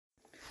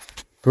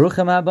Baruch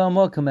haba and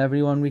welcome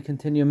everyone. We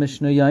continue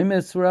Mishnah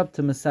Yomis. We're up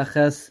to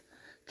Masaches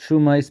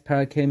Trumais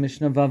Parakei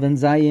Mishnah Vav and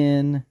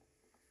Zayin.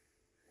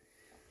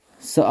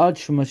 Sa'ad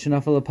Truma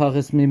Shenafal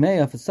Apachas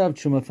Mimei. If a Sa'ad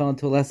Truma fell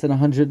into less than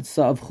 100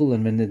 Sa of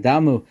Chulin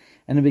V'Nedamu,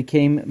 and it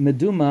became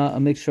Meduma, a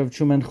mixture of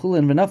Truma and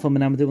Chulin V'Nafal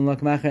Menam Meduma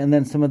Lakmacher, and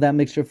then some of that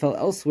mixture fell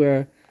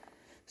elsewhere.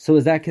 So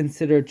is that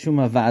considered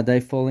Truma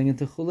Vadai falling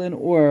into Chulin,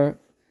 or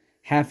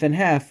half and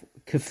half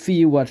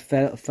Kafi what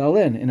fell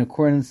in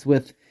accordance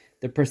with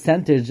the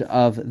percentage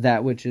of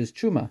that which is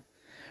truma?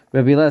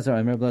 Rabbi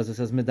Elazar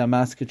says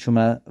medamaska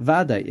truma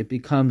vadai. It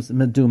becomes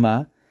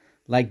meduma,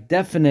 like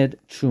definite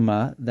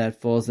truma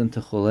that falls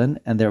into chulin,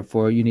 and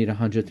therefore you need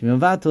 100 to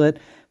mevatel it.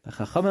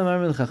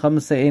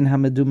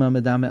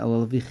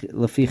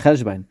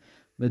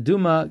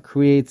 Meduma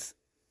creates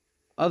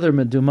other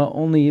meduma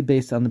only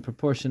based on the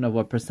proportion of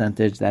what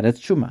percentage that it's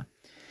truma.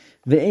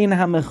 Ve'ein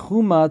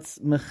hamechumatz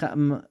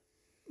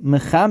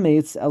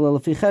mechametz ela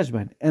lefi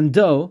cheshbon. And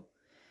dough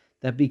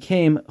that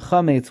became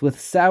chametz with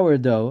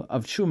sourdough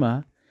of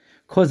truma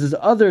causes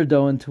other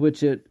dough into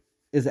which it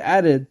is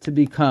added to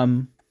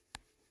become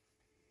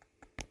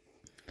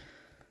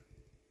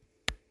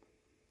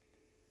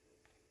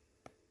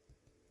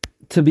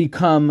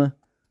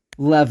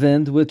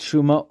leavened with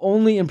truma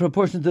only in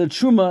proportion to the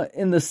truma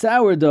in the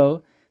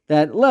sourdough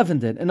that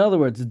leavened it. In other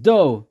words,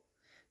 dough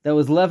that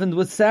was leavened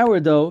with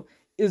sourdough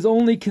is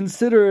only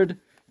considered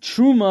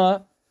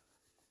truma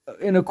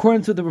in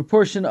accordance with the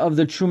proportion of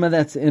the truma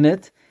that's in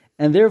it.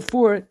 And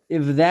therefore,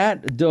 if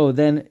that dough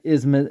then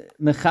is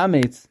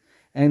mechametz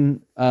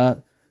and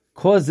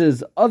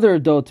causes other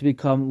dough to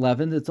become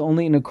leavened, it's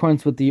only in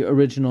accordance with the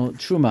original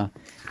truma.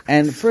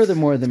 And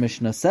furthermore, the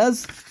Mishnah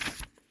says,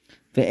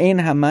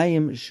 "Ve'ein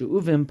hamayim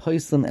she'uvim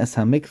poislim es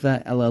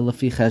hamikvah ela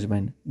lefi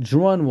cheshbon."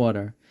 Drawn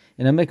water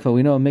in a mikvah.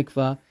 We know a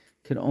mikvah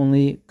could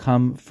only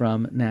come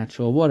from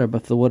natural water,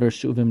 but if the water is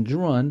she'uvim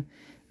drawn,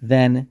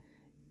 then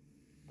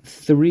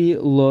 3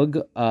 lug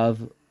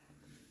of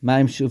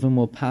Ma'im Shuvim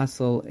will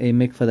passel a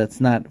mikvah that's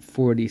not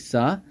 40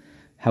 sa.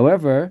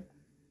 However,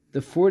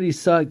 the 40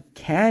 sa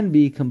can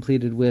be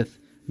completed with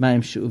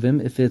Ma'im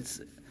Shuvim if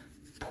it's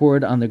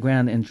poured on the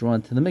ground and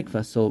drawn to the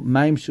mikvah. So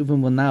Ma'im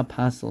Shuvim will now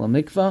passel a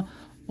mikvah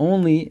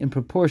only in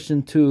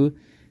proportion to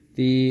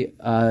the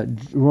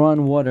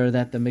drawn water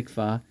that the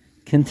mikvah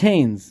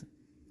contains.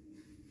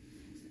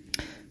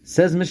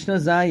 Says Mishnah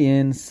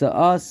Zayin,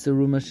 Sa'ah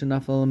Seruma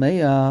Shenafal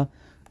Meya,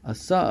 a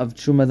sa of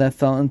truma that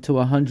fell into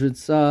 100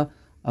 sa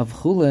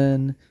of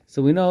chulin.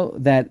 So we know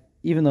that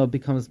even though it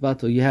becomes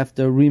batul, you have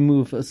to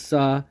remove a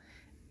sa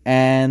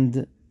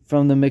and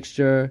from the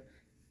mixture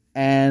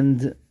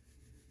and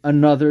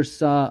another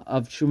sa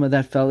of truma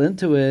that fell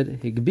into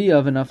it.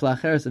 Higbiya v'nafla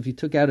acheres. If you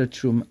took out a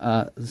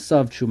sa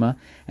of truma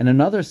and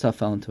another sa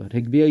fell into it,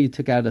 higbiya, you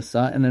took out a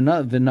sa and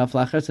another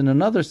v'nafla acheres and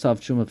another sa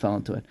of truma fell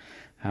into it.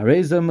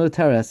 Hareza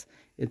muteres.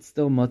 It's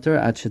still muter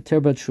at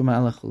sheterba truma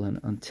ala chulin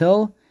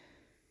until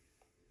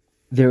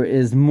there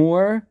is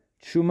more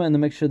truma in the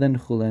mixture than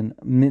chulin,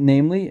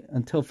 namely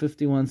until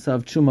 51 sa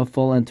of truma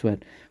fall into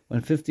it.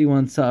 When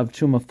 51 sa of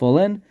truma fall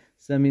in,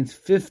 so that means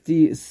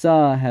 50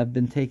 sa have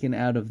been taken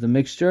out of the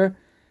mixture.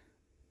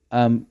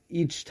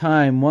 Each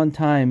time a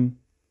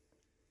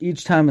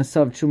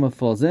sa of truma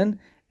falls in,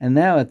 and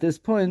now at this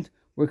point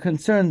we're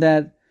concerned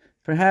that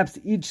perhaps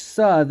each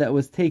sa that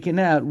was taken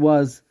out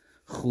was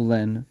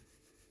chulin.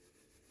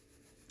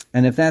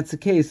 And if that's the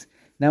case,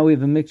 now we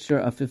have a mixture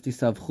of 50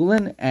 sa of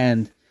chulin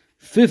and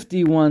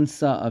 51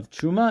 sa of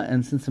truma,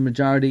 and since the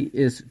majority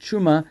is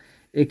truma,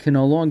 it can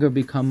no longer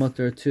become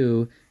mutter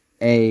to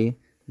a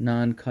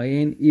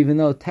non-kayin, even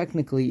though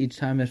technically each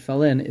time it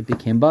fell in, it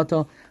became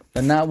batal,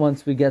 but not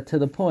once we get to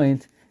the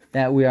point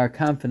that we are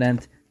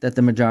confident that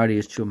the majority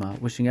is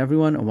truma. Wishing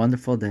everyone a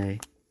wonderful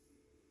day.